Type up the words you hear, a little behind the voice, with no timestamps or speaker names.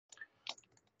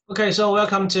Okay, so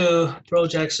welcome to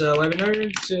Projack's webinar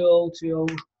till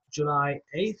July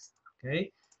 8th.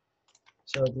 Okay,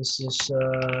 so this is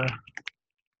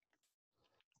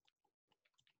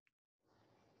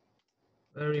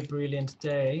very brilliant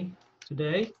day.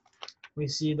 Today we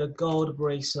see the gold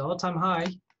breaks all-time high.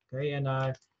 Okay, and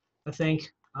I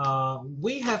think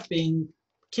we have been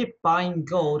keep buying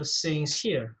gold since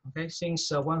here. Okay, since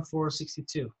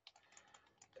 1462.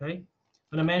 Okay,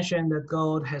 and I mentioned that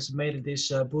gold has made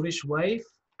this bullish wave.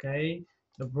 Okay,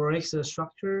 it breaks the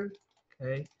structure.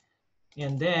 Okay,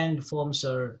 and then forms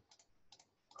a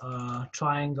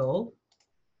triangle,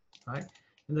 right?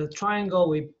 In the triangle,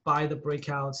 we buy the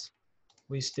breakouts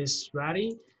with this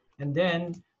rally, and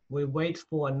then we wait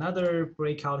for another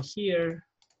breakout here.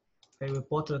 Okay, we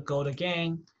bought the gold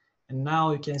again, and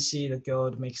now you can see the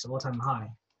gold makes all-time high.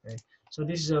 Okay, so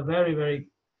this is a very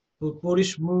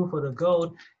bullish move for the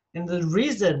gold, and the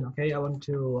reason, okay, I want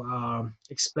to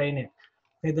explain it.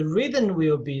 Okay, the reason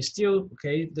will be still,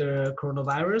 okay, the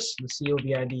coronavirus, the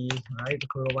COVID, right? The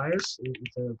coronavirus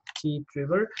is a key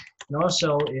driver, and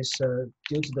also is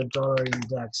due to the dollar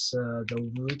index, the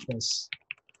weakness.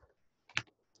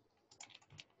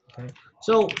 Okay,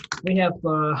 so we have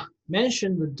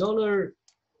mentioned the dollar.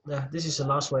 This is the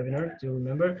last webinar. Do you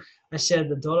remember? I said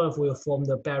the dollar will form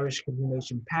the bearish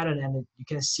continuation pattern, and you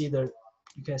can see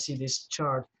this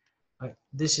chart.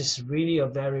 This is really a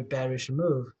very bearish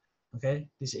move. Okay,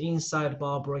 this inside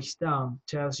bar breaks down,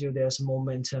 tells you there's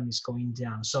momentum is going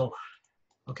down. So,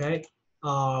 okay,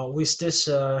 with this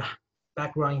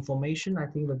background information, I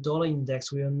think the dollar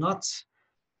index will not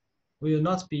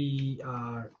be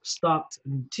stopped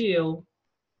until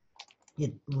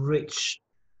it reach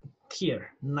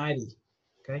here 90.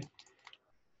 Okay,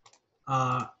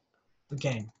 uh,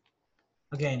 again,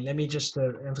 let me just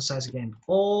emphasize again.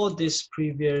 All this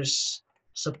previous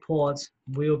support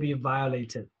will be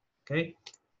violated. Okay,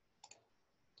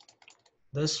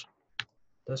 this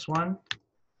one,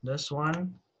 this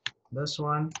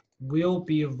one will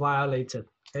be violated.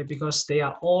 Okay, because they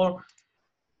are all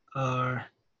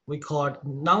we call it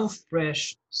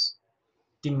non-fresh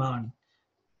demand.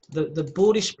 The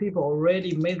bullish people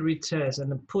already made retests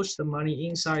and pushed the money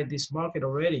inside this market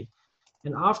already,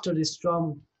 and after this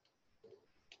strong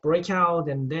breakout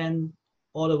and then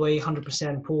all the way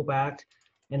 100% pullback,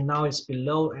 and now it's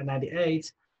below at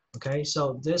 98. Okay,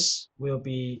 so this will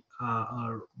be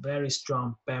a very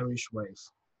strong bearish wave.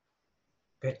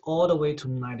 Okay, all the way to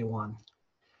 91.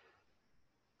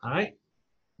 All right,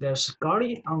 there's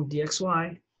Guardian on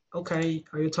DXY. Okay,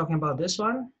 are you talking about this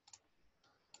one?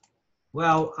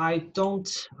 Well, I don't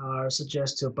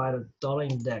suggest to buy the dollar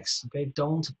index. Okay,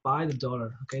 don't buy the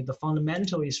dollar. Okay, the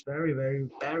fundamental is very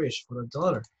bearish for the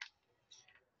dollar.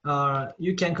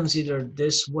 You can consider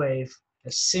this wave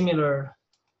as similar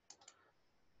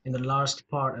in the last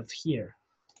part of here.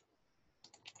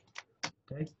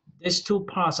 Okay, these two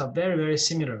parts are very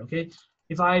similar. Okay,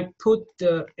 if I put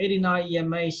the 89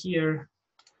 EMA here,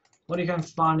 what you can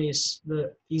find is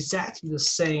exactly the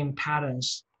same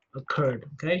patterns occurred.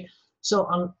 Okay, so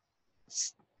on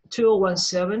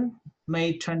 2017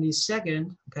 May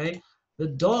 22nd, okay, the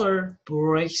dollar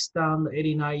breaks down the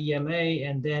 89 EMA,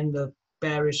 and then the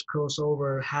bearish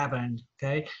crossover happened.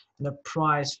 Okay, and the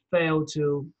price failed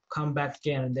to come back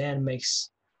again, and then makes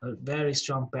a very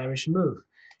strong bearish move.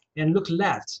 And look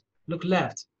left,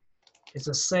 it's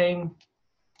the same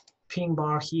pin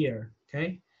bar here.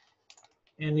 Okay,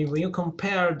 and when you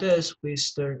compare this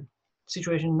with the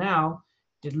situation now,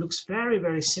 it looks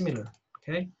very similar.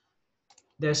 Okay,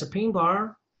 there's a pin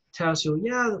bar, tells you,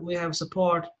 yeah, we have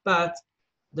support, but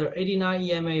the 89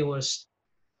 EMA was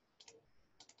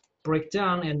break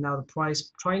down, and now the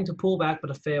price trying to pull back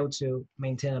but failed to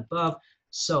maintain above.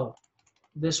 So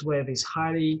this wave is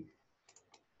highly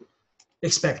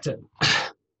expected.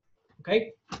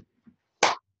 Okay,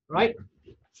 right?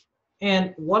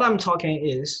 And what I'm talking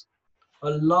is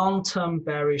a long-term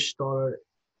bearish dollar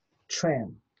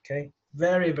trend. Okay,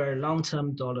 very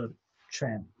long-term dollar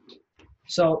trend.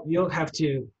 So you have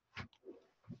to,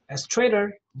 as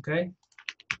trader, okay,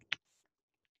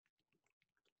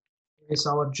 it's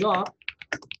our job,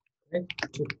 okay,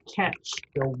 to catch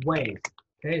the wave,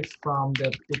 okay, from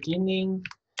the beginning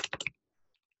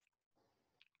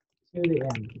to the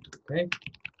end. Okay,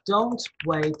 don't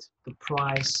wait the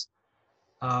price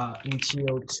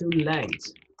until too late.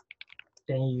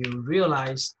 Then you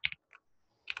realize,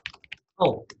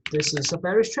 oh, this is a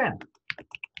bearish trend.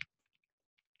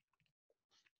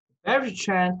 Bearish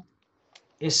trend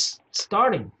is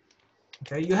starting.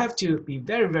 Okay, you have to be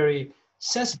very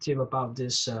sensitive about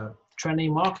this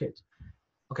trending market.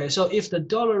 Okay, so if the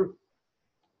dollar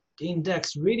the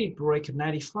index really break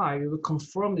 95, it will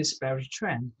confirm this bearish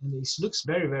trend, and it looks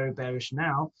very, very bearish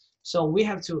now. So we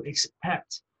have to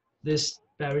expect this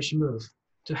bearish move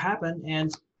to happen,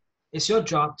 and it's your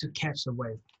job to catch the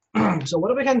wave. So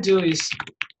what we can do is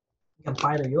we can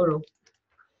buy the euro.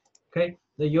 Okay,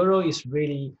 the euro is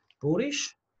really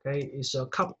bullish. Okay, it's a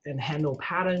cup and handle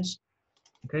patterns.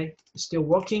 Okay, it's still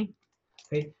working.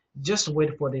 Okay, just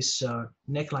wait for this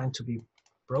neckline to be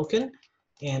broken,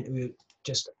 and we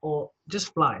just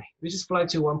fly. We just fly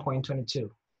to 1.22.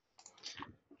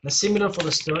 Now similar for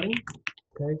the sterling.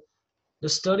 Okay, the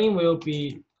sterling will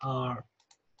be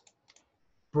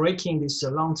breaking this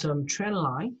long-term trend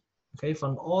line. Okay,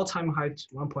 from all-time high to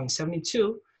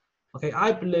 1.72. Okay,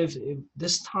 I believe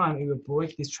this time it will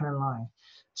break this trend line.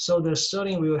 So the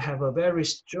sterling will have a very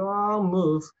strong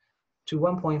move to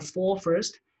 1.4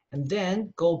 first, and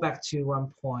then go back to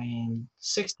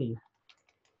 1.60.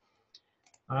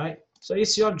 All right, so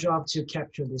it's your job to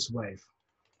capture this wave.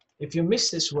 If you miss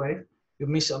this wave, you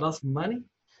miss a lot of money,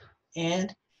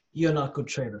 and you're not a good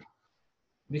trader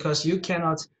because you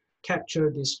cannot capture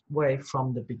this wave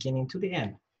from the beginning to the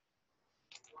end.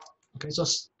 Okay, so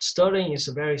sterling is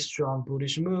a very strong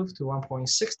bullish move to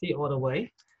 1.60 all the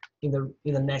way in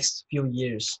the next few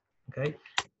years. Okay,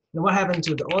 now what happened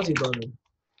to the Aussie dollar?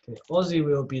 Okay, Aussie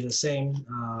will be the same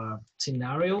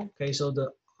scenario. Okay, so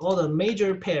all the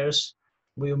major pairs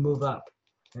will move up.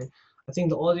 Okay, I think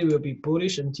the Aussie will be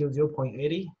bullish until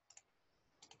 0.80.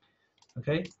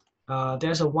 Okay,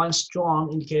 there's a one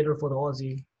strong indicator for the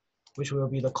Aussie, which will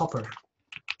be the copper.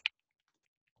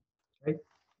 Okay,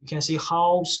 you can see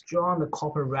how strong the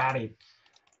copper rallied.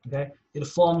 Okay, it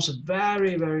forms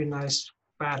very, very nice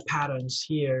bad patterns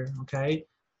here. Okay,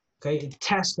 it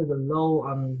tested the low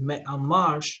on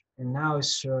March, and now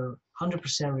it's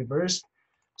 100% reversed.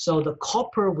 So the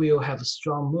copper will have a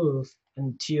strong move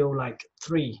until like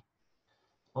 3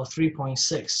 or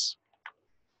 3.6.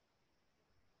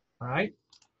 All right.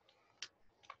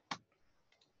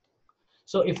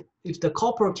 So if the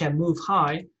copper can move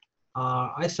high,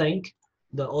 I think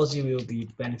the Aussie will be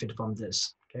benefit from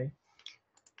this. Okay.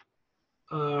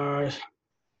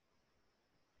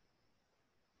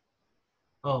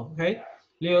 Okay.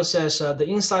 Leo says the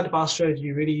inside bar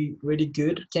strategy really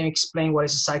good. Can you explain what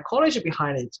is the psychology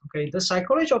behind it? Okay, the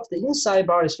psychology of the inside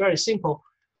bar is very simple.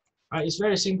 Right, it's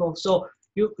very simple. So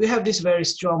you have this very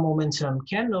strong momentum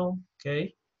candle.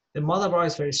 Okay, the mother bar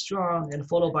is very strong and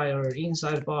followed by our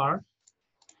inside bar.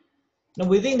 Now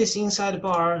within this inside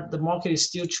bar, the market is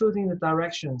still choosing the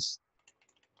directions.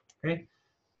 Okay,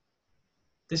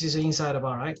 this is the inside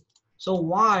bar, right? So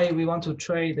why we want to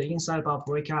trade the inside bar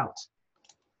breakout?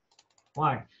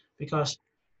 Why? Because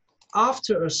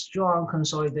after a strong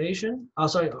consolidation,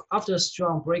 after a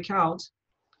strong breakout,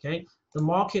 okay, the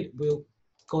market will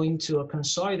go into a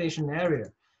consolidation area.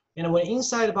 And when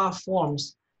inside bar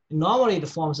forms, normally it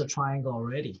forms a triangle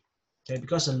already, okay,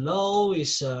 because the low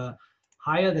is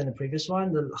higher than the previous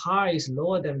one, the high is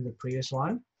lower than the previous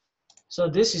one. So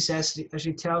this is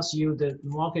actually tells you the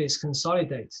market is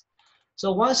consolidated.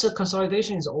 So once the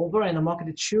consolidation is over and the market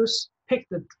pick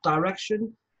the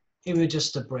direction, it will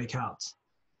just break out.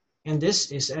 And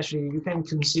this is actually, you can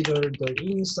consider the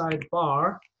inside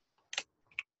bar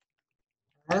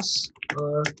as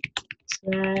a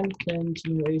trend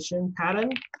continuation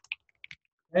pattern.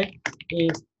 Okay,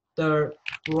 if the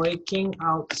breaking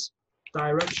out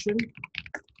direction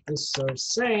is the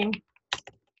same,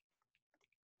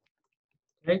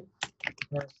 okay,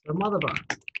 as the mother bar,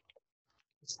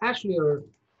 it's actually a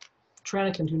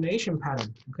trend continuation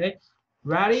pattern. Okay,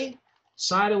 rally,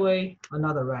 sideways,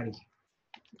 another rally.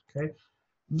 Okay,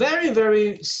 very,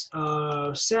 very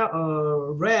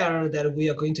rare that we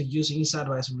are going to use inside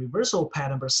as a reversal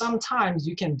pattern, but sometimes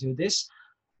you can do this.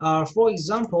 For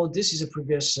example, this is a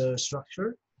previous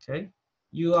structure. Okay,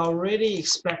 you are already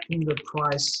expecting the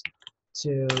price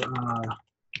to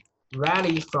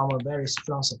rally from a very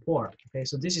strong support. Okay,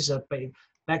 so this is a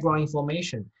background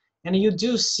information, and you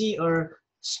do see a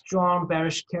strong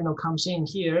bearish candle comes in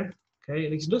here. Okay,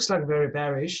 it looks like very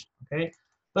bearish. Okay,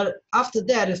 but after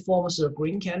that it forms a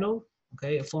green candle.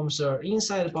 Okay, it forms an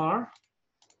inside bar.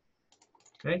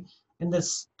 Okay, and the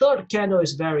third candle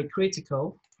is very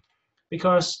critical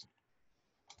because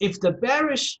if the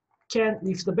bearish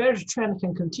trend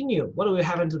can continue, what will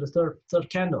happen to the third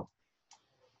candle?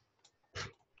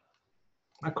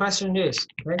 My question is,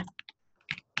 okay,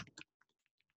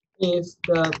 if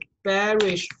the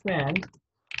bearish trend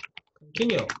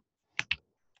continue,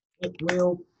 it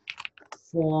will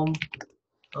form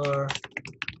a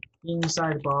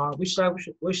inside bar. Which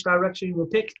direction you will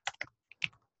pick?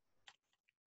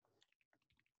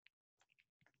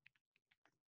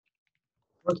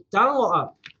 Break down or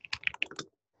up?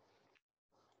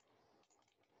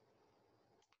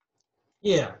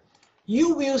 Yeah,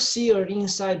 you will see an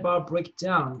inside bar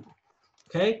breakdown.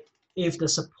 Okay, if the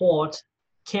support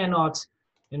cannot,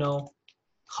 you know,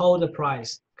 hold the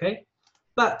price. Okay,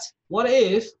 but what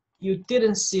if you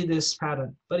didn't see this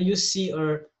pattern, but you see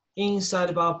a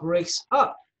inside bar breaks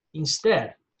up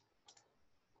instead?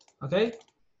 Okay,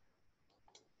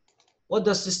 what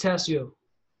does this tell you?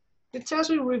 It tells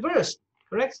you reverse,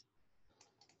 correct?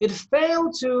 It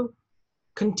failed to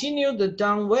continue the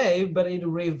down wave, but it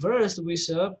reversed with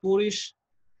a bullish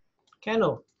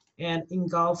candle and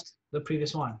engulfed the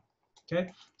previous one.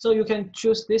 Okay, so you can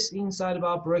choose this inside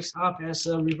bar breaks up as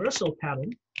a reversal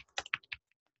pattern.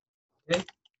 Okay,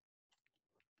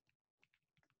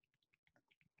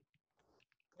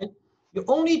 okay? You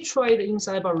only trade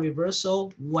inside bar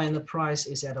reversal when the price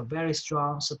is at a very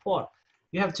strong support.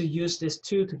 You have to use these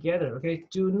two together. Okay,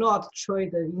 do not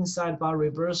trade the inside bar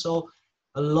reversal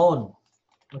alone.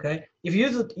 Okay, if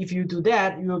you do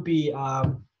that, you will be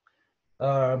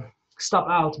uh, stop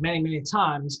out many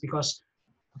times because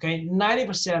okay,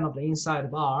 90% of the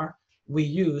inside bar we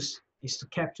use is to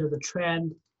capture the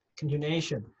trend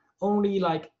continuation. Only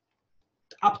like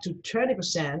up to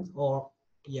 20% or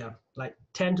yeah, like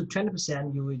 10 to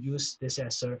 20% you will use this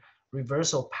as a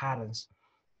reversal patterns.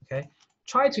 Okay,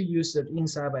 try to use the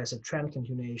inside bar as a trend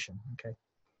continuation. Okay,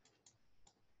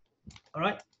 all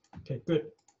right. Okay,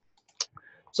 good.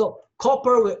 So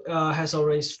copper has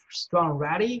already strong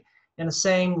rally, and the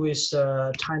same with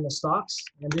China stocks.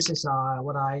 And this is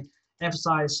what I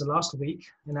emphasized last week.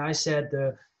 And I said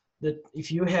that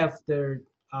if you have the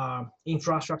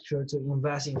infrastructure to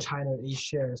invest in China A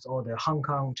shares or the Hong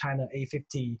Kong China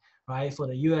A50, right? For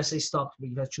the USA stock,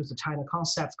 you can choose the China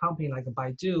concept company like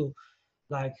Baidu,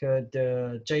 like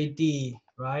the JD,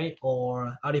 right,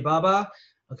 or Alibaba.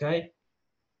 Okay,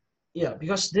 yeah,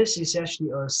 because this is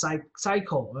actually a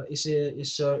cycle.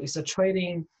 It's a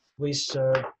trading with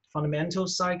fundamental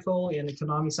cycle and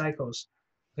economic cycles.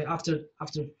 Okay, after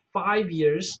 5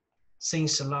 years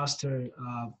since the last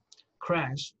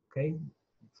crash, okay,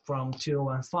 from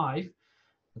 2015,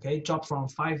 okay, dropped from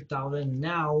 5,000.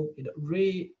 Now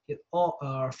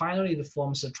finally it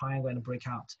forms a triangle and a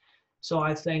breakout. So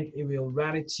I think it will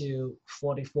rally to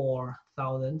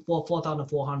 44,000,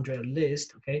 4,400 at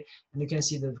least. Okay, and you can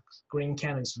see the green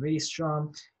candle is really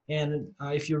strong. And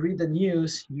if you read the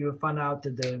news, you will find out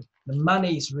that the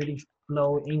money is really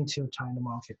flow into China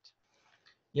market.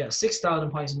 Yeah,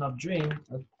 6,000 points is not dream,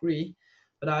 agree.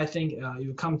 But I think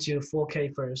you come to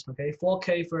 4K first, okay?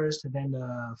 4K first, and then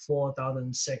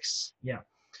 4,006, yeah.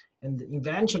 And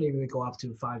eventually we go up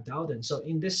to 5,000. So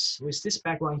in this, with this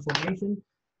background information,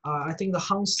 I think the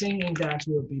Hang Seng index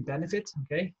will be benefit,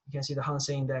 okay? You can see the Hang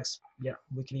Seng index, yeah,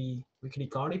 weekly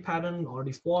Gardy pattern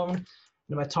already formed.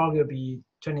 And my target will be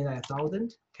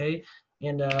 29,000, okay?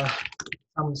 And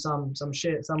some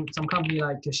company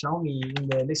like Xiaomi in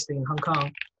the listing in Hong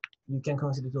Kong, you can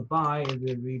consider to buy. It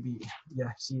will really be,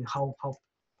 yeah, see how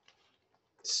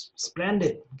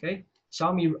splendid. Okay,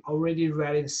 Xiaomi already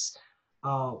rallied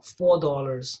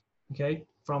 $4. Okay,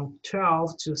 from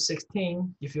 12 to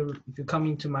 16. If you come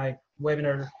into my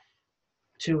webinar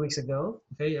 2 weeks ago,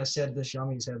 okay, I said the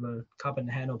Xiaomi have a cup and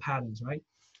handle patterns, right?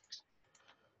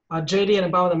 JD and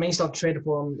about the main stock trade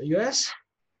from the US.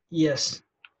 Yes,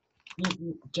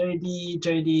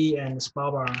 JD and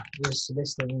Spaba is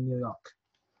listed in New York.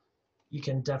 You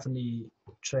can definitely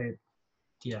trade,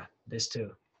 yeah, this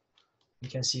too. You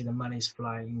can see the money is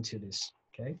flying into this.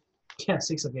 Okay, yeah,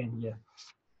 6 again.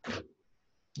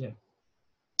 Yeah.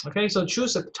 Okay, so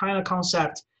choose a China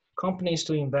concept companies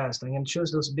to invest. I can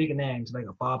choose those big names like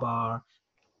Alibaba,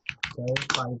 okay,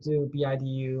 Baidu,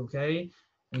 BIDU, okay,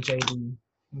 and JD.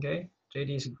 Okay,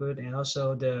 JD is good, and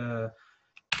also the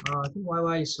I think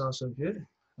YY is also good.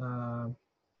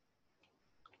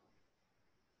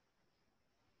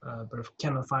 But if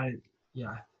cannot find it,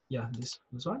 yeah, this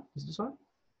one is this one.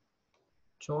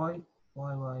 Joy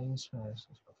YY Insurance.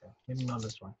 Okay, maybe not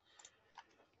this one.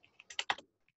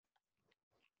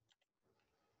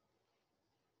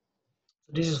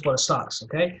 This is for the stocks,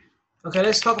 okay? Okay,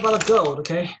 let's talk about the gold,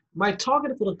 okay? My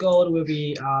target for the gold will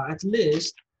be at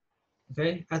least,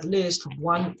 okay, at least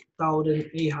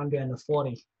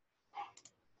 1,840.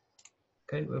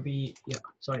 Okay, will be, yeah,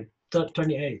 sorry,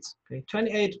 28. Okay,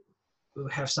 28 will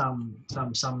have some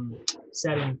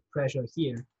selling pressure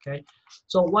here, okay?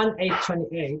 So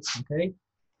 1,828, okay?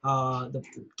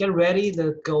 Get ready,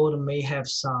 the gold may have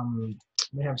some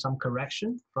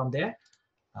correction from there.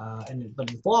 But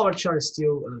the forward chart is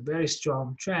still a very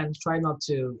strong trend. Try not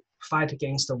to fight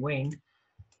against the wind,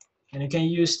 and you can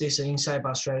use this inside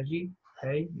bar strategy.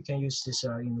 Okay, you can use this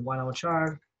in 1 hour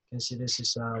chart. You can see this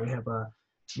is we have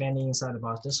many inside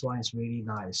bar. This one is really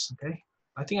nice. Okay,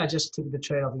 I think I just took the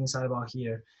trade of inside bar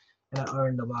here, and I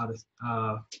earned about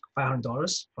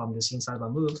 $500 from this inside bar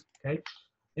move. Okay,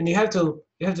 and you have to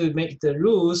make the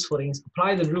rules for the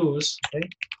apply the rules. Okay,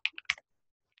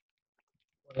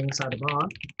 for the inside bar,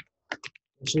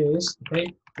 which is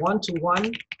okay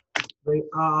 1-to-1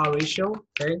 ratio.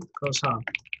 Okay, close half.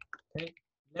 Okay,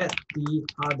 let the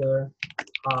other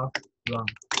half run.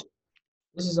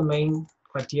 This is the main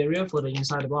criteria for the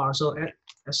inside bar. So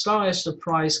as long as the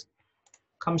price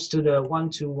comes to the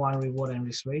 1-to-1 reward and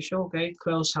risk ratio, okay,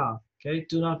 close half. Okay,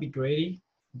 do not be greedy.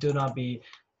 Do not be,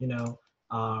 you know,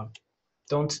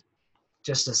 don't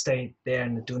just stay there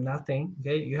and do nothing.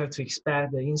 Okay, you have to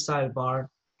expect the inside bar,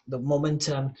 the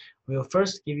momentum will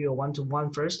first give you a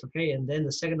 1-to-1 first. Okay, and then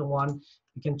the second one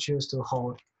you can choose to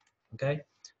hold. Okay,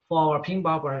 for our pin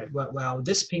bar, well,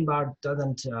 this pin bar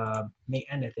doesn't make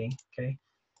anything. Okay,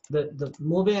 the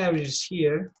moving average is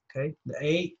here. Okay,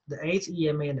 the 8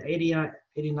 EMA and the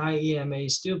 89 EMA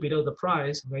is still below the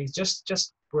price. Okay,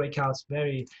 just breakouts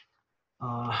very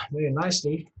very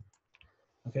nicely.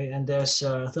 Okay, and there's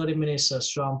 30 minutes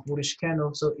strong bullish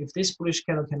candle. So if this bullish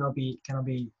candle cannot be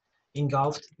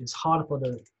engulfed, it's hard for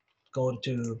the gold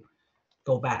to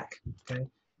go back. Okay,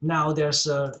 now there's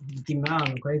a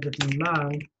demand. Okay, the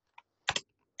demand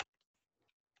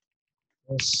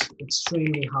is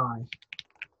extremely high,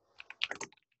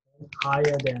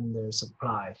 higher than the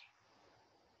supply.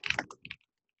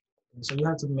 So you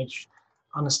have to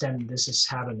understand this is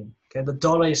happening. Okay, the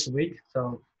dollar is weak,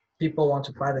 so people want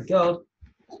to buy the gold,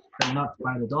 but not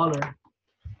buy the dollar.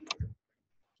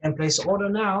 And place order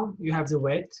now. You have to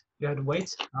wait. You have to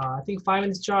wait. I think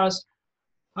 5-minute charts.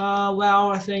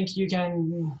 Well, I think you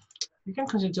can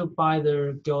consider to buy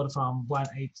the gold from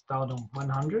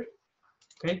 18,100.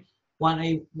 Okay,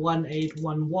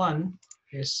 1811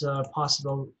 is a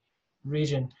possible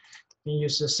region. You can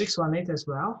use the 618 as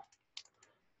well.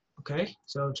 Okay,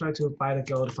 so try to buy the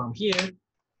gold from here.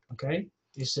 Okay,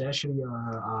 it's actually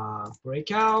a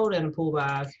breakout and a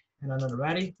pullback and another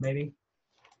rally maybe.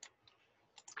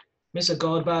 Mr.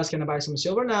 Gold Buzz, can I buy some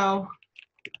silver now?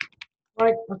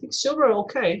 Right, I think silver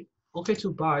okay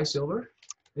to buy silver.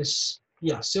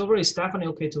 Silver is definitely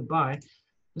okay to buy.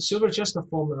 The silver just a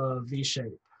form of V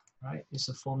shape, right? It's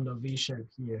a form of V shape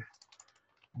here.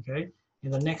 Okay,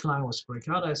 and the neckline was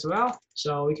breakout as well,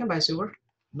 so we can buy silver,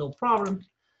 no problem.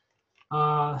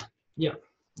 Yeah,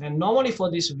 and normally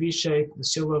for this V shape, the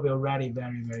silver will rally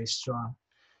very, very strong.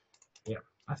 Yeah,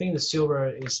 I think the silver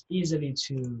is easily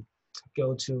to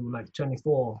go to like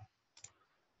 24.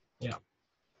 Yeah,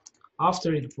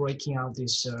 after it breaking out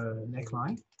this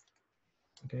neckline.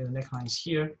 Okay, the neckline is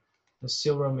here. The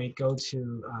silver may go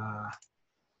to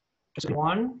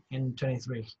 1 and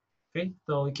 23. Okay,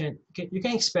 so you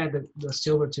can expect the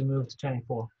silver to move to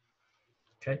 24.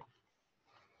 Okay.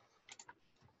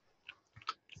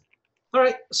 All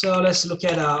right, so let's look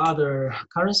at other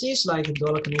currencies like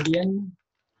dollar Canadian.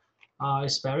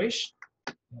 Is bearish.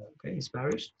 Okay, it's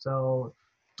bearish. So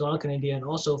dollar Canadian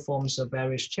also forms a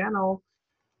bearish channel.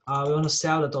 We want to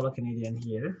sell the dollar Canadian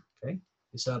here. Okay,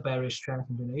 it's a bearish trend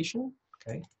continuation.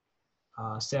 Okay,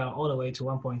 sell all the way to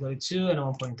 1.32 and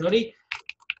 1.30.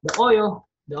 The oil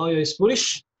is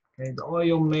bullish. Okay, the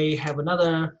oil may have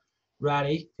another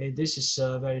rally. Okay, this is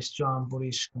a very strong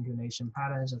bullish continuation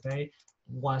patterns. Okay,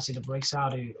 once it breaks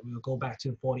out, it will go back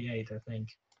to 48. I think,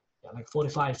 yeah, like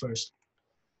 45 first.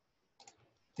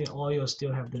 The oil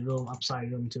still have the room, upside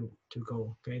room to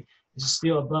go. Okay, it's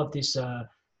still above this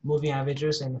moving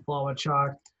averages and the forward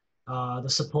chart. The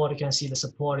support, you can see the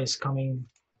support is coming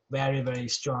very, very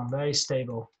strong, very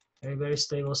stable. Okay, very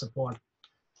stable support.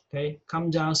 Okay, come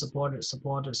down, support, and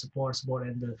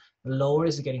the lower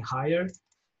is getting higher.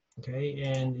 Okay,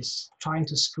 and it's trying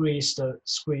to squeeze the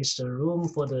room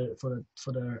for the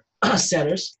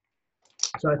sellers.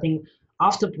 So I think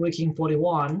after breaking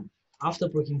 41,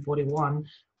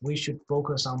 we should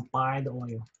focus on buying the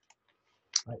oil.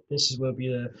 Right, this will be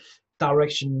the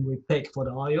direction we pick for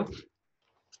the oil.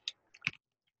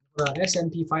 The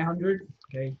S&P 500.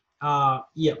 Okay,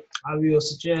 yeah, I will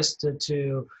suggest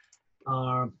to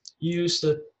use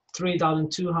the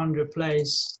 3,200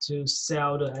 place to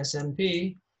sell the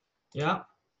S&P. Yeah,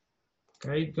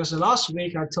 okay, because last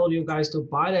week I told you guys to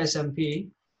buy the S&P.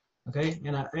 Okay,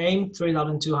 and I aim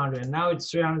 3,200, and now it's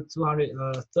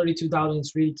 32,000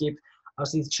 is really keep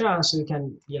us the chance. So you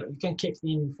can kick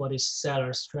in for this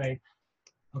seller's trade.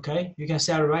 Okay, you can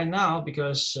sell right now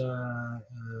because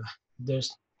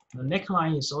there's the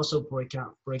neckline is also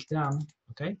breakdown.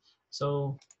 Okay,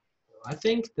 so I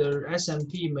think the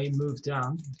S&P may move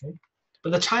down. Okay,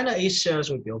 But the China A shares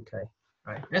will be okay,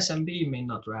 right? S&P may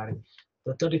not rally.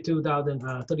 The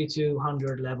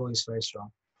 3200 level is very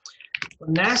strong.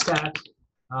 But Nasdaq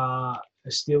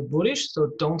is still bullish,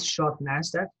 so don't short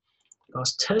Nasdaq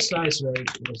because Tesla is very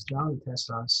strong.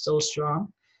 Tesla is so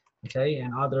strong, okay,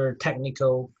 and other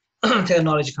technical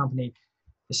technology company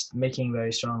is making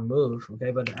very strong move,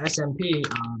 okay, but the S&P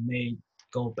may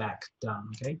go back down,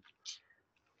 okay.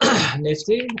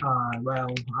 Nifty, well,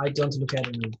 I don't look at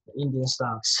any Indian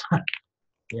stocks.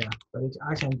 Yeah, but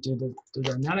I can do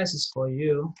the analysis for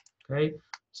you, okay.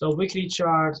 So weekly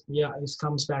chart, yeah, it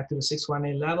comes back to the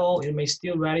 618 level. It may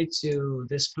still rally to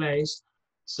this place,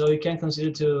 so you can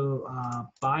consider to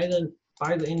buy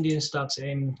the Indian stocks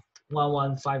in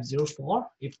 11504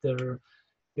 if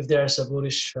there's a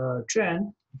bullish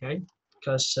trend, okay,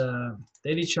 because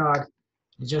daily chart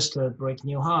is just a break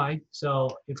new high,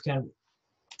 so if you can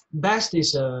best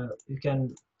is you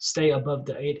can stay above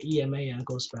the 8 EMA and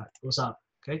goes up,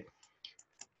 okay.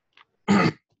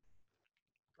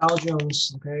 Dow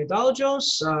Jones, okay, Dow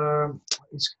Jones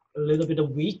is a little bit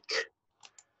weak,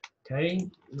 okay.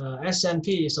 The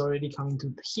S&P is already coming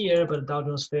to here, but Dow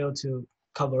Jones failed to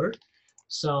cover.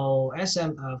 So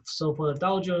so for the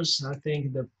Dow Jones, I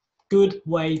think the good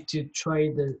way to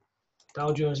trade the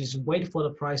Dow Jones is wait for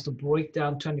the price to break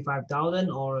down 25,000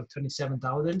 or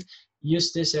 27,000.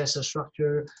 Use this as a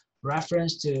structure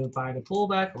reference to buy the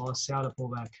pullback or sell the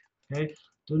pullback. Okay.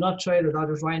 Do not trade the Dow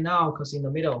Jones right now because in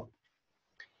the middle.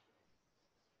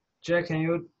 Jack, can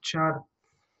you chart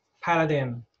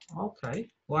Paladin? Okay.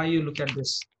 Why you look at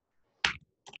this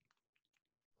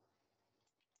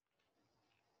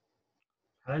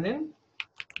Paladin?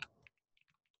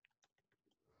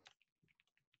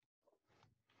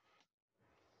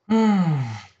 Hmm.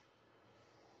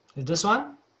 Is this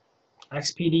one?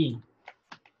 XPD.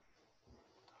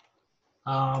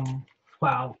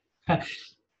 Wow.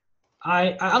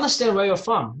 I understand where you're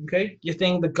from. Okay, you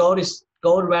think the gold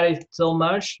rally so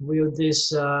much? Will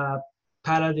this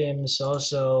paradigms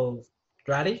also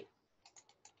rally?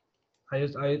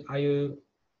 Are you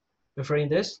referring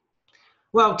this?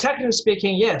 Well, technically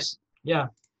speaking, yes. Yeah,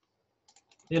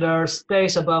 it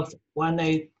stays above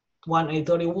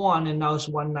 1831 and now it's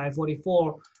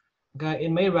 1944. Okay, it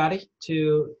may rally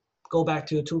to go back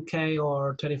to 2K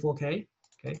or 24K.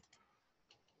 Okay,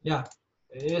 yeah,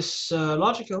 it's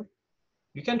logical.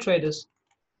 You can trade this.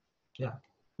 Yeah,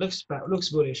 looks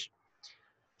bullish.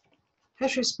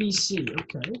 HSBC,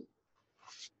 okay.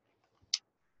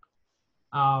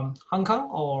 Hong Kong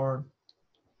or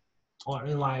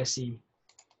NYSE?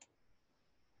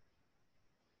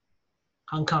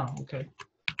 Hong Kong, okay.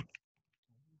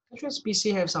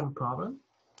 HSBC have some problem.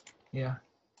 Yeah,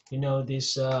 you know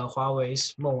this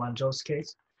Huawei's Mo Wanzhou's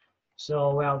case.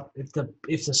 So well, if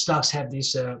the stocks have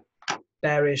this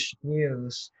bearish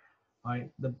news, right,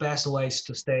 the best way is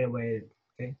to stay away.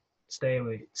 Okay, stay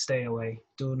away.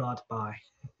 Do not buy.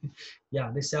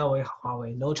 Yeah, they sell away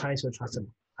Huawei. No Chinese will trust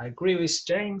them. I agree with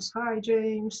James. Hi,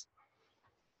 James.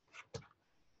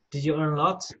 Did you earn a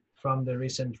lot from the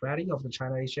recent rally of the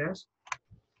China A shares?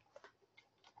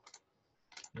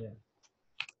 Yeah,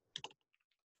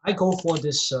 I go for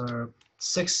this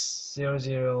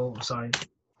 600, sorry,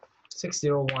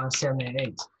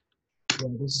 601788. Yeah,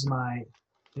 this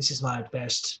is my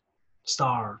best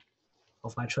star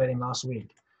of my trading last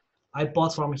week. I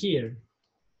bought from here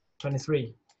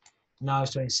 23. Now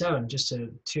it's 27. Just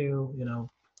two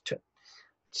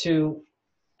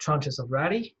tranches of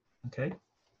rally. Okay,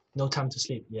 no time to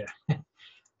sleep. Yeah,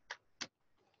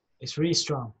 it's really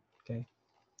strong. Okay,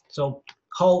 so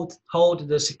hold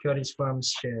the securities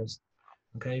firm's shares.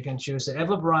 Okay, you can choose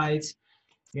Everbright.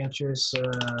 You can choose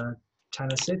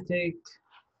China Citic.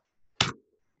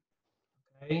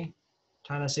 Okay,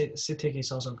 China Citic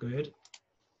is also good.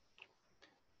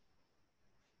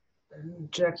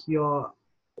 And check your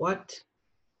what?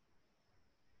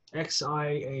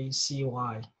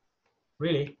 XIACY.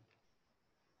 Really?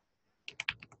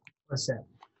 What's that?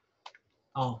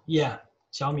 Oh yeah,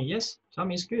 Xiaomi. Yes,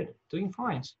 Xiaomi is good. Doing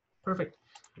fine. Perfect.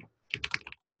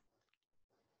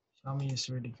 Xiaomi is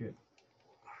really good.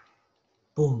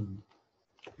 Boom.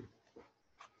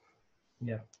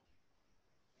 Yeah.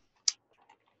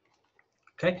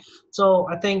 Okay. So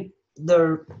I think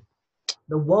the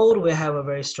world will have a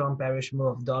very strong bearish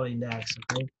move of dollar index.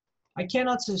 Okay. I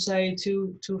cannot say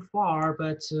too far,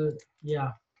 but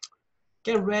yeah,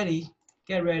 get ready.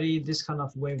 Get ready. This kind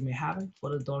of wave may happen for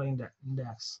the dollar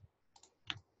index.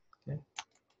 Okay.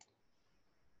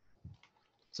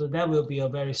 So that will be a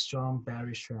very strong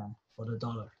bearish trend for the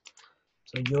dollar.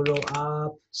 So euro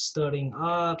up, sterling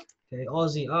up, okay,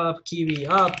 Aussie up, Kiwi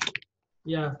up.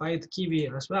 Yeah, buy the Kiwi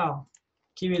as well.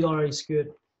 Kiwi dollar is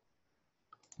good.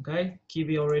 Okay,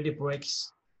 Kiwi already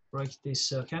breaks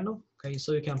this candle. Okay,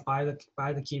 so you can buy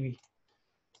the Kiwi.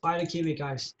 Buy the Kiwi,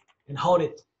 guys, and hold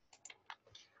it.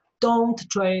 Don't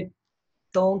trade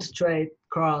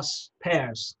cross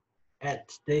pairs at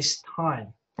this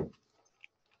time.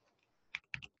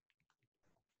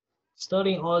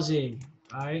 Sterling Aussie,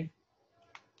 right?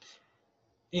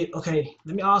 Okay,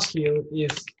 let me ask you,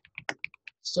 if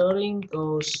sterling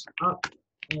goes up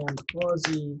and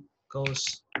Aussie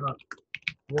goes up,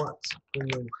 what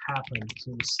will happen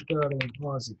to sterling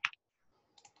Aussie?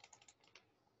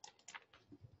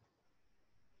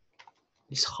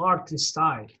 It's hard to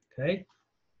decide, okay?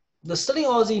 The sterling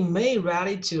Aussie may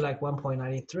rally to like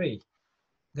 1.93,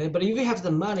 okay? But if you have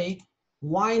the money,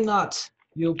 why not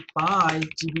you buy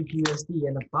GBP USD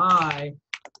and buy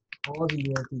Aussie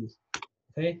USD,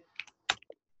 okay?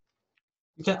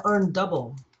 You can earn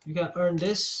double. You can earn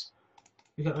this,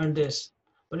 you can earn this.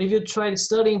 But if you trade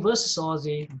sterling versus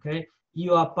Aussie, okay,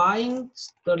 you are buying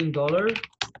sterling dollar,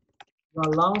 you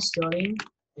are long sterling,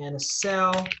 and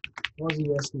sell Aussie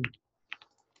USD.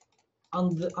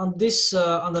 On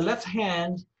the left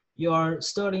hand, your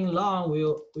sterling long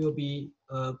will be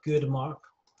a good mark,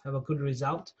 have a good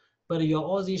result, but your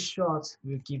Aussie short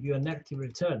will give you a negative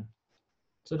return.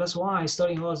 So that's why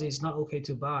sterling Aussie is not okay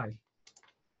to buy.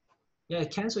 Yeah,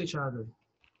 cancel each other.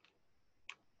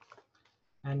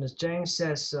 And as James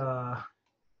says,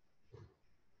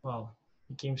 well,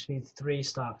 he gives me 3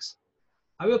 stocks.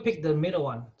 I will pick the middle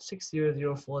one,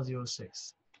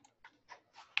 600406.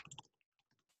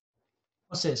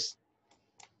 What's this?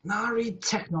 Nari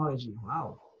Technology.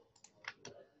 Wow.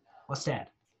 What's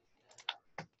that?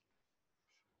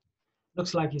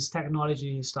 Looks like it's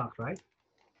technology stock, right?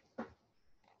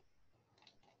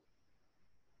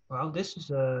 Well, this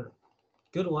is a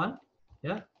good one.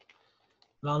 Yeah.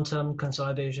 Long-term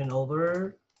consolidation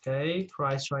over. Okay.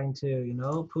 Price trying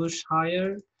to, push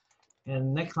higher.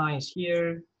 And neckline is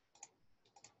here.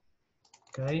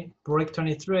 Okay. Break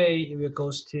 23. If it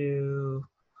goes to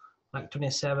like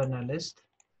 27 at least.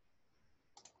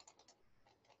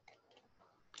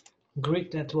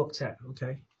 Greek network tech.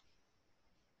 Okay.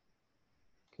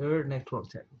 Good network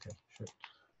tech. Okay. Sure.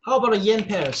 How about the yen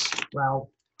pairs? Well,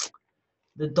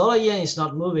 the dollar yen is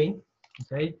not moving.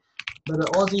 Okay. But the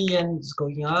Aussie yen is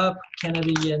going up,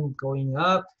 Canadian yen going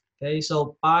up. Okay,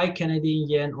 so buy Canadian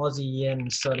yen, Aussie yen,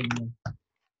 sterling yen.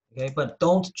 Okay, but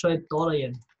don't trade dollar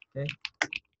yen. Okay,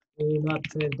 do not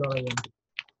trade dollar yen.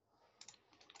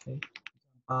 Okay,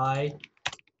 buy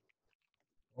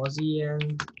Aussie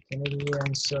yen, Canadian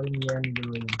yen, sterling yen,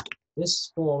 euro yen.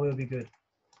 This 4 will be good.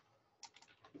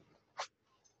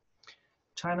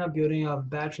 China building a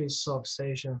battery swap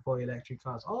station for electric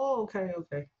cars. Oh, okay,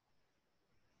 okay.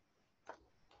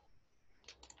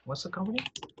 What's the company?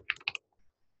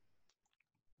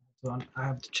 So I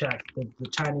have to check the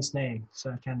Chinese name so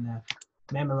I can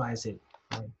memorize it.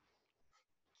 Right.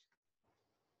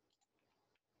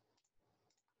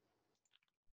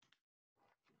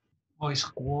 Oh, it's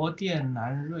国电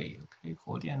南锐，OK，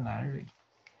 国电南锐。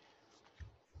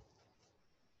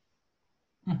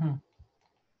嗯哼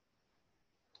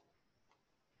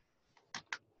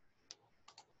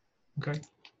 ，OK，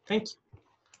 thank you.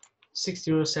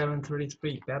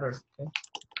 60733 better. Okay.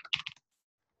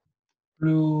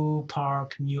 Blue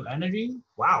Park New Energy.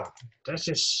 Wow, that's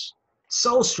just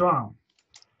so strong.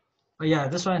 Oh yeah,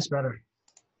 this one is better.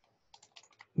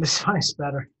 This one is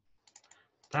better.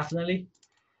 Definitely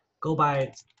go buy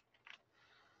it.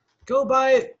 Go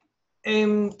buy it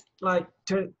in like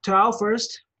 12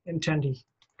 first and 20.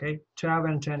 Okay, 12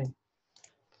 and 20.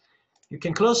 You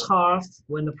can close half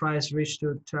when the price reach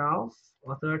to 12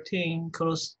 or 13,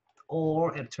 close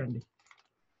or at 20.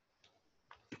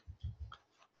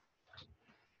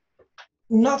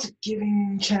 Not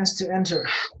giving chance to enter.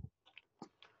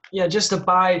 Yeah, just a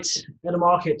buy it at the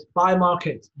market, buy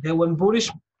market. Then when bullish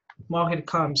market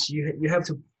comes, you have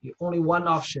to only one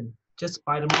option, just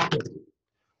buy the market.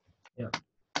 Yeah,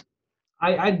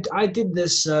 I did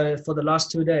this for the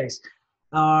last 2 days.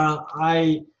 I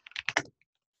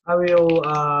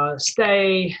will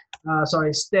stare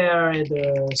at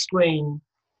the screen,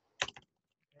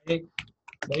 okay,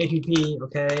 the APP,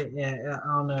 okay, yeah,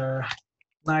 on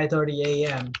 9:30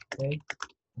 a.m.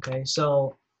 Okay,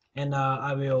 so and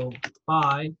I will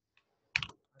buy.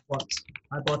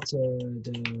 I bought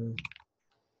the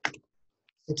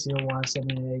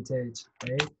 601788,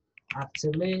 okay,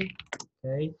 actively,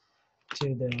 okay,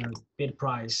 to the bid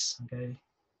price, okay,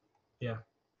 yeah,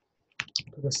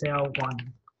 to the sell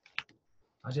one.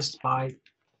 I just buy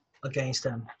against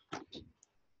them.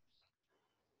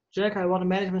 Jack, I want a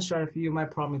management strategy. You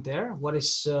might prompt me there. What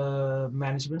is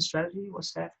management strategy?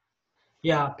 What's that?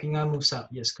 Yeah, Ping An moves up.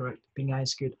 Yes, correct. Ping An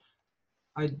is good.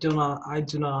 I do not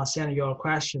understand your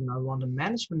question. I want a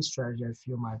management strategy. I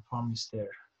feel my promise there.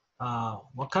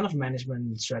 What kind of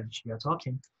management strategy you are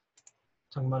talking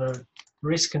about a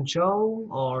risk control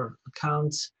or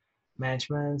account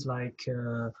management, like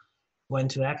when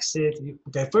to exit.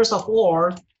 Okay, first of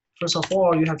all,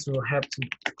 you have to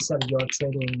set your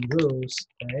trading rules.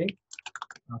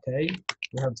 Okay,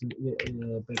 you have to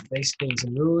basically it's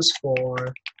rules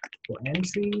for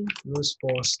entry, rules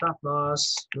for stop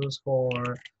loss, rules for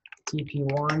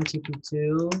TP1, TP2,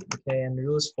 okay, and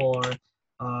rules for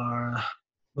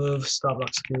move stop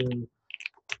loss to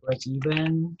break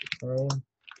even, okay,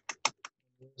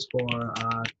 rules for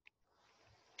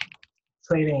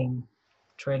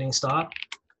trading stop,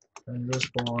 and rules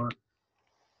for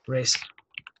risk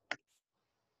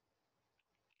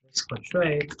per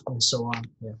trade, and so on.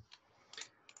 Yeah.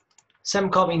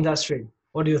 Semcop industry.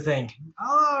 What do you think?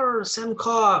 Oh,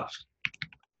 Semcop.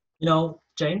 You know,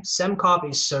 James, Semcop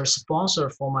is a sponsor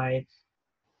for my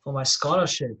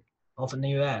scholarship of the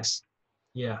US.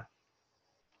 Yeah.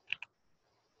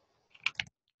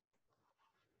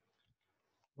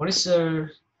 What is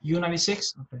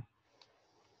U96? Okay.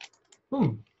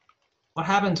 What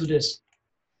happened to this?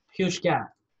 Huge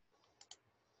gap.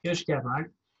 Huge gap, right?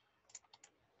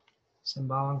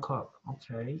 Sembawang Corp.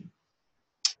 Okay.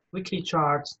 Weekly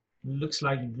chart looks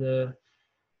like the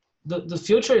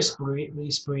future is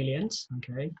brilliant.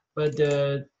 Okay, but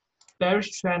the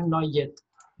bearish trend not yet.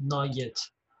 Not yet.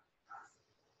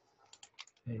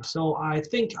 Okay, so I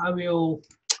think I will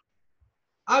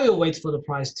wait for the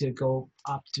price to go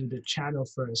up to the channel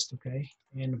first, okay?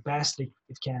 And best it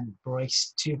can break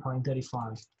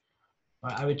 2.35.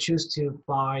 Right, I will choose to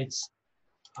buy it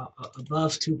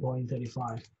above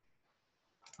 2.35.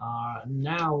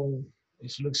 Now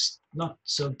it looks not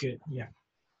so good. Yeah.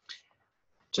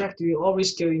 Jack, do you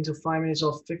always go into 5 minutes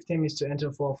or 15 minutes to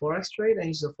enter for Forex trade and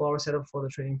use the Forex setup for the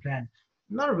trading plan?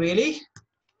 Not really.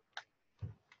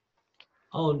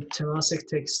 Oh, Temasek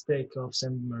takes stake of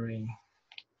Marine.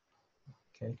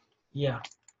 Okay. Yeah.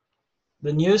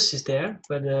 The news is there,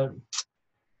 but the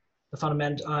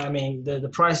fundamental, I mean, the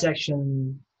price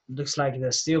action looks like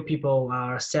the still people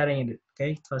are selling it,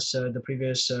 okay? Because the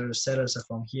previous sellers are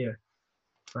from here,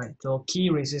 right? So key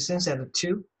resistance at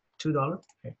 $2.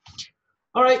 Okay.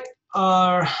 All right.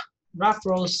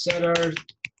 Raffle seller.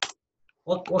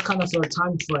 What kind of a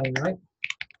time frame, right?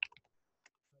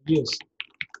 Use.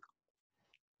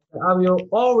 I will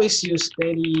always use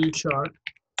daily chart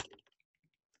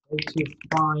to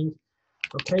find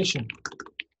location.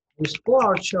 Use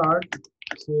 4-hour chart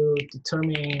to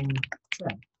determine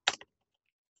trend.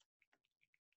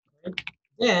 Okay.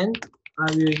 Then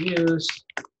I will use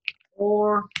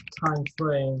 4 time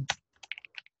frame,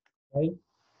 okay,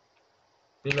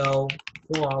 below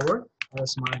 4 hour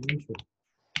as my entry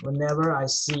whenever I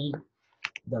see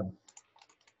them.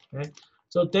 Okay,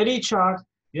 so daily chart,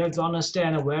 you have to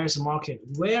understand where is the market.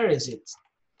 Where is it?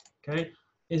 Okay,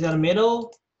 is it at the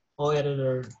middle or at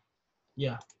the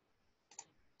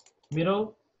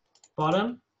middle,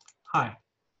 bottom, high?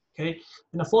 Okay,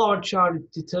 in a 4-hour chart,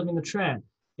 it determines the trend.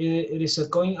 It is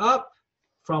going up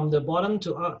from the bottom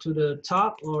to up to the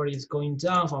top, or it's going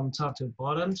down from top to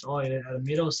bottom, or at the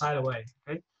middle sideways.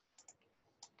 Okay,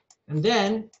 and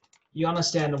then you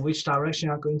understand which direction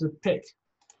you're going to pick.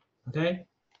 Okay,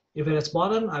 if it is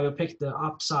bottom, I will pick the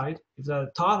upside. If it's at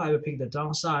the top, I will pick the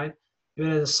downside. If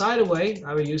it is sideways,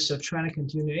 I will use the trend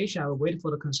continuation. I will wait for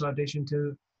the consolidation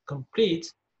to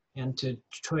complete and to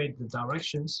trade the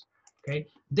directions. Okay,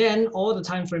 then all the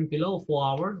time frame below 4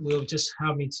 hour will just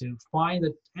help me to find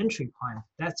the entry point.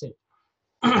 That's it.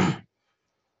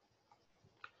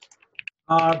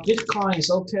 Bitcoin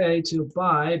is okay to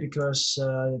buy because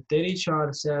daily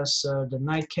chart says the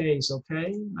 9K is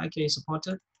okay. 9K is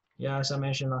supported. Yeah, as I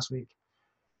mentioned last week.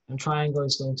 And triangle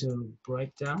is going to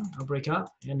break down or break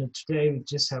up. And today we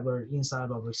just have an inside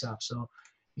or breaks up. So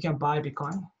you can buy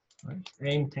Bitcoin, right?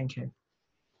 Aim 10K.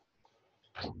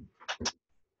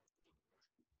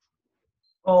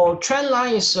 Oh, trend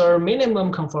line is a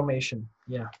minimum confirmation.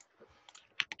 Yeah.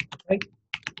 Okay.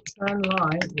 Trend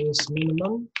line is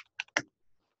minimum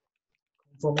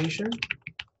confirmation.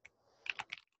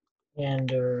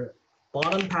 And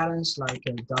bottom patterns like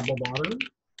a double bottom,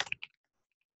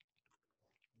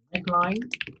 neckline,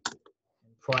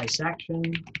 price action.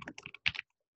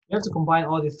 You have to combine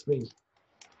all the three.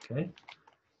 Okay.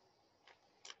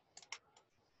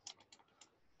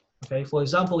 Okay. For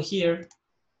example, here,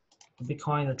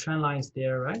 Bitcoin, the trend line is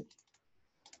there, right?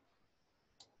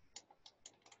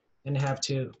 and you have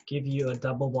to give you a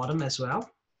double bottom as well.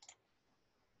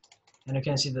 And you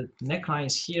can see the neckline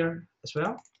is here as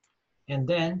well. And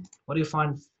then what do you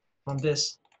find from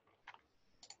this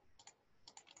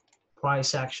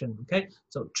price action? Okay,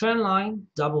 so trend line,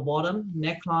 double bottom,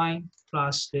 neckline,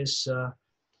 plus this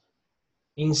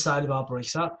inside bar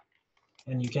breaks up,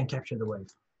 and you can capture the wave.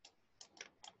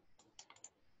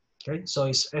 Okay, so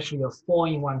it's actually a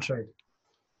 4-in-1 trade.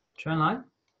 Trend line,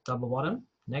 double bottom,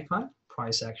 neckline,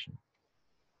 price action.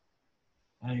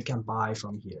 And you can buy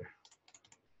from here.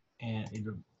 And it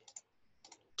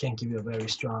can give you a very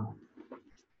strong.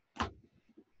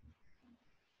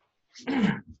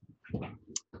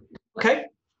 Okay,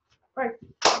 all right.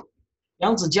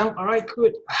 Yang Zijiang, all right,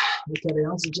 good. Look at the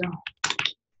Yang Zijiang.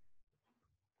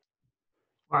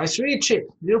 Wow, it's really cheap,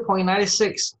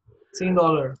 0.96 Sing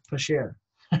dollar per share.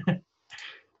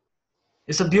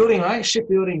 It's a building, right?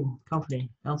 Shipbuilding company.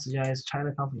 Yang Zijiang is a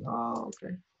China company. Oh,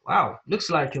 okay. Wow, looks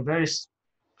like a very,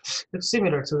 looks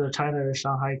similar to the China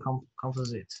Shanghai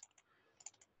composite.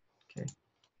 Okay.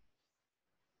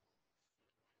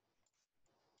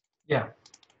 Yeah.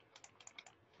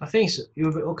 I think so.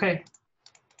 You'll be okay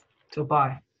to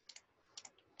buy.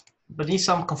 But need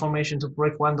some confirmation to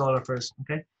break $1 first,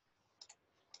 okay?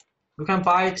 You can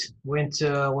buy it when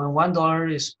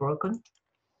 $1 is broken.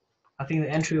 I think the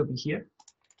entry will be here.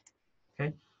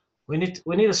 Okay. We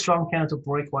need a strong candle to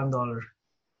break $1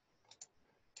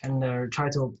 and try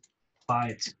to buy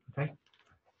it. Okay.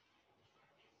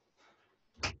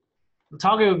 The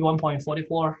target will be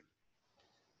 1.44.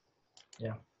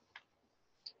 Yeah.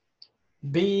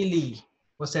 Billy.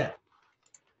 What's that?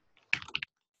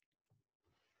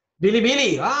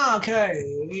 Billy. Ah,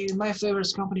 okay. My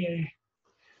favorite company.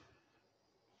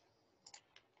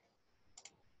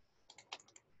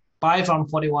 Buy from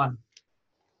 41.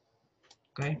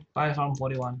 Okay. Buy from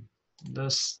 41.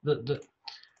 The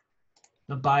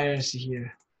buyer is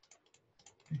here.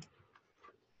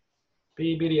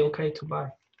 Billy, okay to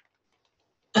buy.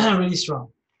 Really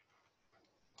strong.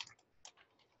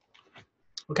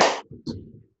 Okay.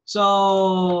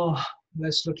 So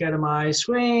let's look at my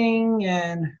screen,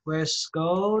 and where's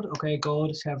gold? Okay,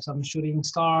 gold have some shooting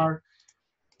star.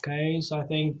 Okay, so I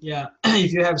think, yeah,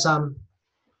 if you have some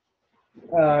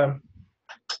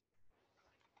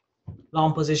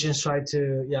long positions, try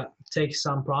to, yeah, take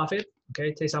some profit.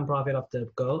 Okay, take some profit of the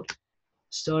gold.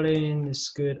 Sterling is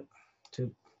good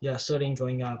to, yeah, sterling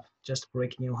going up, just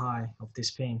break new high of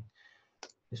this pin.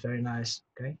 It's very nice.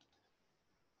 Okay,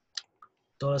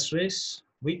 dollar Swiss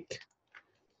weak.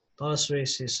 Dollar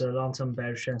Swiss is a long-term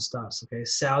bearish trend starts. Okay,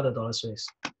 sell the dollar Swiss.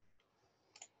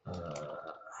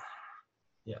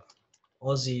 Yeah,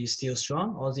 Aussie is still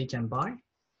strong. Aussie can buy.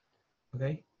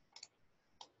 Okay.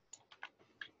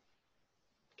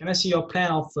 Can I see your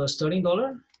plan of sterling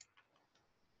dollar?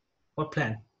 What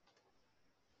plan?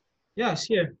 Yeah, it's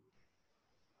here.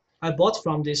 I bought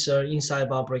from this inside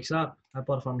bar breaks up. I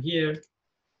bought from here.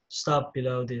 Stop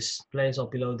below this place or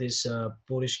below this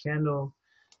bullish candle.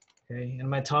 Okay, and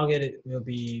my target will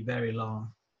be very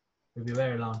long. Will be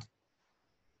very long.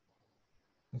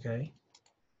 Okay.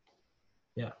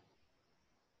 Yeah.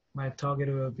 My target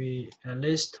will be at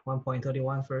least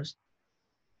 1.31 first.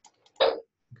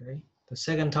 Okay. The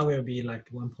second target will be like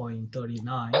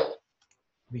 1.39.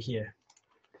 Be here.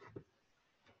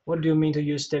 What do you mean to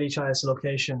use daily chart as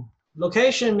location?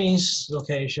 Location means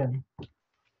location.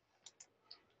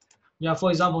 Yeah, for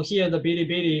example, here the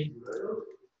Bilibili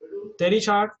daily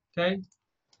chart, okay,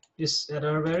 is at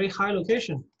a very high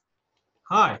location.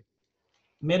 High,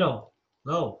 middle,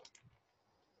 low,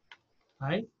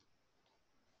 right?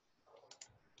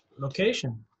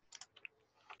 Location.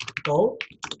 Gold,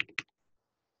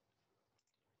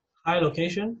 high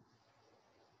location.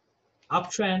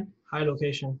 Uptrend, high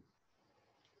location.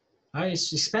 Right?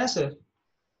 It's expensive.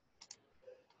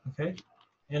 Okay.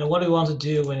 And what do you want to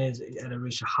do when it's at a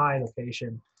reach a high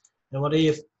location? And what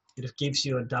if it gives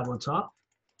you a double top?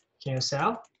 Can you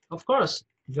sell? Of course,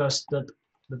 because the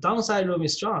downside room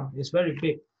is strong. It's very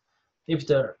big. If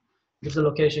the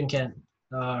location can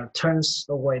turns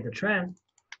away the trend.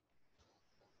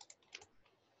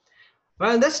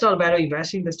 Well, that's not value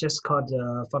investing. That's just called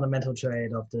the fundamental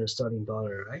trade of the sterling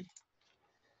dollar, right?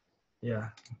 Yeah,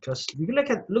 because you look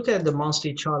at the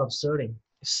monthly chart of sterling.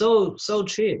 It's so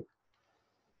cheap.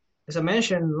 As I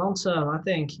mentioned, long term, I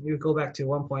think you go back to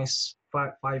 1.54,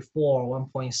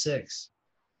 1.6.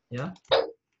 Yeah.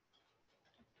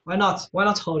 Why not? Why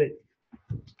not hold it?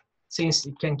 Since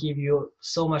it can give you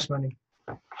so much money.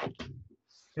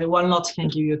 And one lot can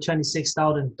give you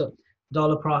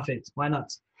 $26,000 profit. Why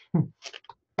not?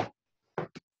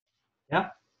 Yeah.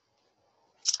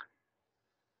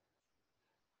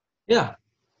 Yeah,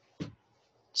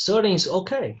 sterling is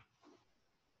okay.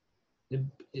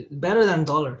 Better than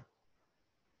dollar.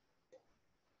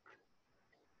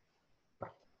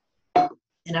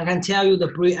 And I can tell you the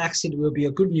pre-exit will be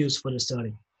a good news for the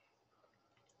sterling.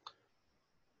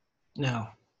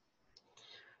 Now,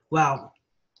 well,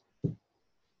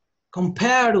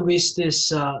 compared with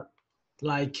this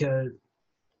like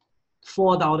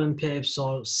 4,000 pips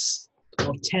or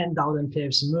 10,000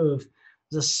 pips move,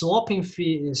 the swapping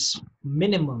fee is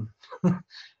minimum.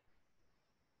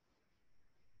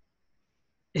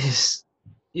 Is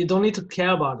you don't need to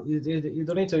care about it. You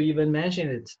don't need to even mention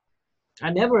it.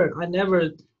 I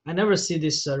never see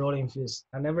this rolling fees.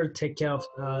 I never take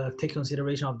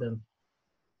consideration of them.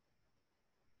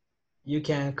 You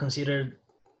can consider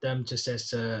them just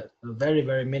as a very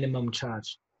very minimum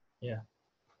charge. Yeah,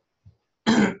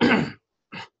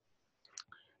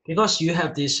 because you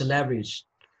have this leverage,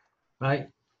 right?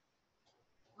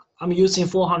 I'm using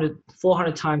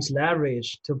 400 times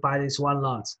leverage to buy this one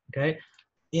lot. Okay,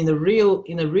 in the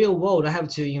real world, I have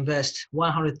to invest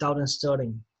 100,000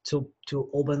 sterling to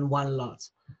open one lot,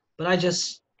 but I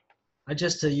just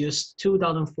use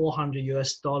 2,400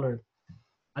 US dollar,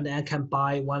 and I can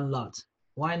buy one lot.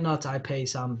 Why not? I pay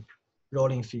some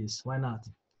rolling fees. Why not?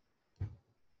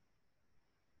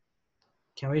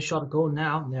 Can we short gold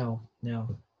now? No,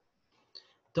 no.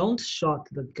 Don't short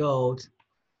the gold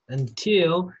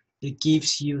until it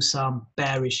gives you some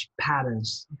bearish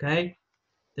patterns. Okay.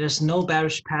 There's no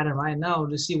bearish pattern right now.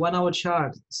 You see 1 hour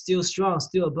chart, still strong,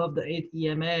 still above the 8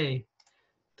 EMA.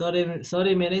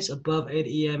 30 minutes above 8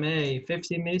 EMA.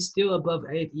 15 minutes still above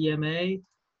 8 EMA.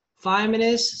 5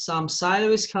 minutes, some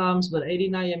sideways comes, but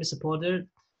 89 EMA supported.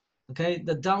 Okay,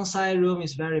 the downside room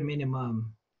is very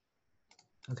minimum.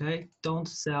 Okay, don't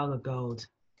sell the gold.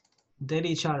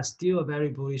 Daily chart still a very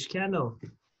bullish candle.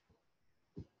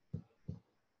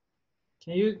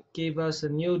 Can you give us a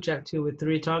new Jack 2 with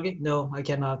 3 target? No, I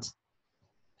cannot.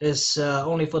 It's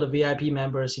only for the VIP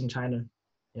members in China.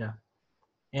 Yeah.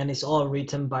 And it's all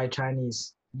written by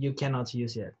Chinese. You cannot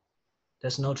use it.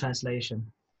 There's no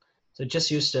translation. So just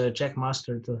use the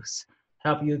Jackmaster to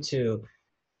help you to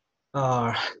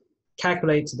uh,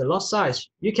 calculate the lot size.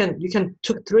 You can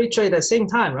took 3 trades at the same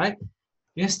time, right?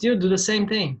 You can still do the same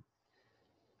thing.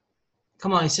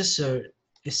 Come on, it's just a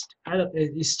it's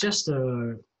just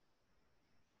a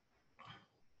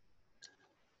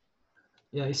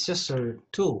yeah, it's just a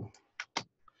tool.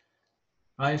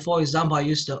 Right? For example, I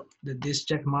use this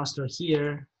Jackmaster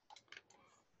here.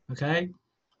 Okay,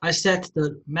 I set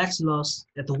the max loss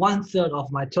at 1/3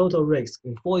 of my total risk.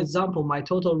 For example, my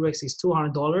total risk is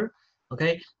 $200.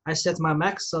 Okay, I set my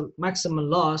maximum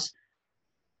loss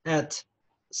at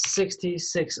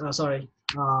 66.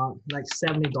 Like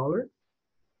 $70.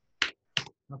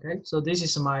 Okay, so this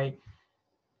is my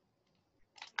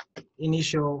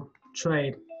initial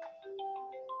trade.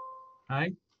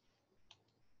 Right?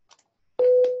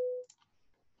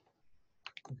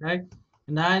 Okay,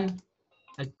 and then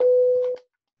I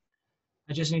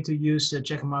just need to use the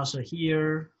Jackmaster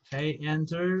here. Okay,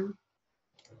 enter.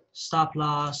 Stop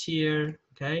loss here.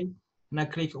 Okay, and I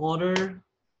click order.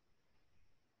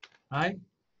 Right?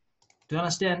 Do you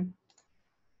understand?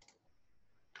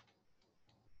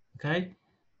 Okay.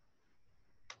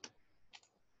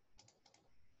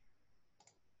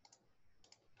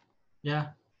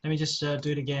 Yeah. Let me just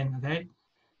do it again. Okay.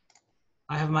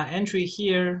 I have my entry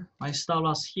here, my stop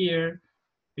loss here,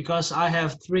 because I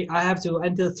have to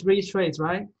enter 3 trades,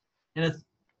 right? And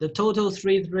the total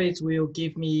 3 trades will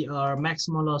give me a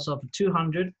maximum loss of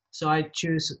 200. So I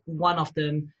choose one of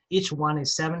them. Each one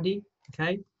is 70.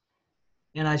 Okay.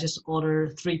 And I just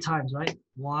order 3 times, right?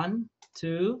 1,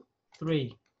 2,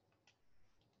 3.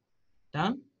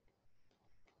 Done.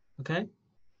 Okay.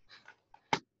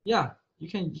 Yeah. You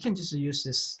can just use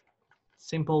this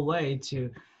simple way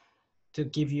to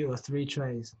give you a 3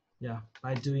 trades. Yeah,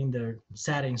 by doing the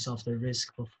settings of the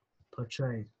risk per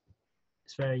trade.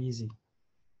 It's very easy.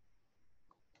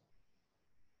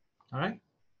 All right.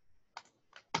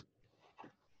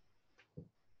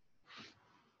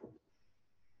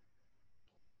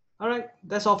 All right.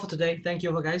 That's all for today. Thank you,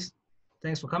 guys.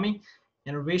 Thanks for coming.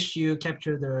 And I wish you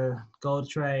capture the gold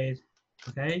trade.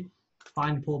 Okay.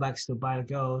 Find pullbacks to buy the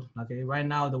gold. Okay. Right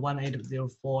now, the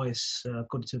 1804 is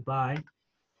good to buy.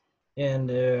 And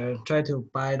try to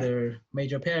buy the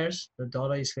major pairs. The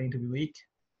dollar is going to be weak.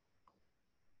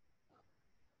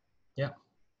 Yeah.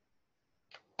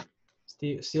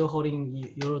 Still holding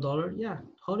euro dollar. Yeah,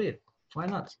 hold it. Why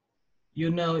not? You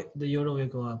know the euro will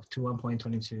go up to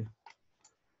 1.22.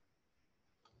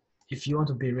 If you want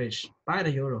to be rich, buy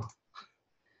the euro.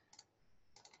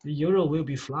 the euro will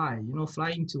be fly. You know,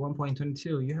 flying to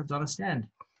 1.22. You have to understand.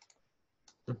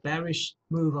 The bearish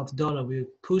move of dollar will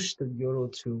push the euro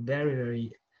to very,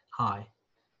 very high.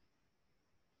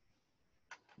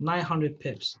 900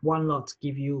 pips. One lot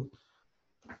give you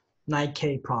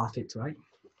 9K profit, right?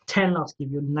 10 lots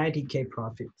give you 90K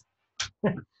profit.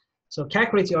 So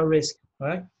calculate your risk,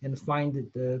 right? And find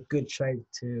the good trade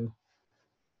to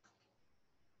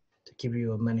give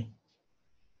you money.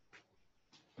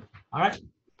 All right,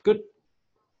 good.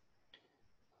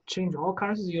 Change all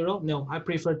currencies to euro? No, I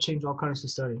prefer change all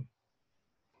currencies to sterling.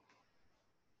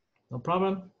 No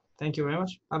problem. Thank you very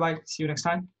much. Bye-bye. See you next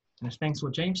time. And thanks for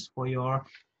James for your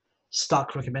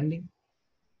stock recommending.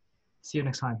 See you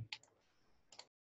next time.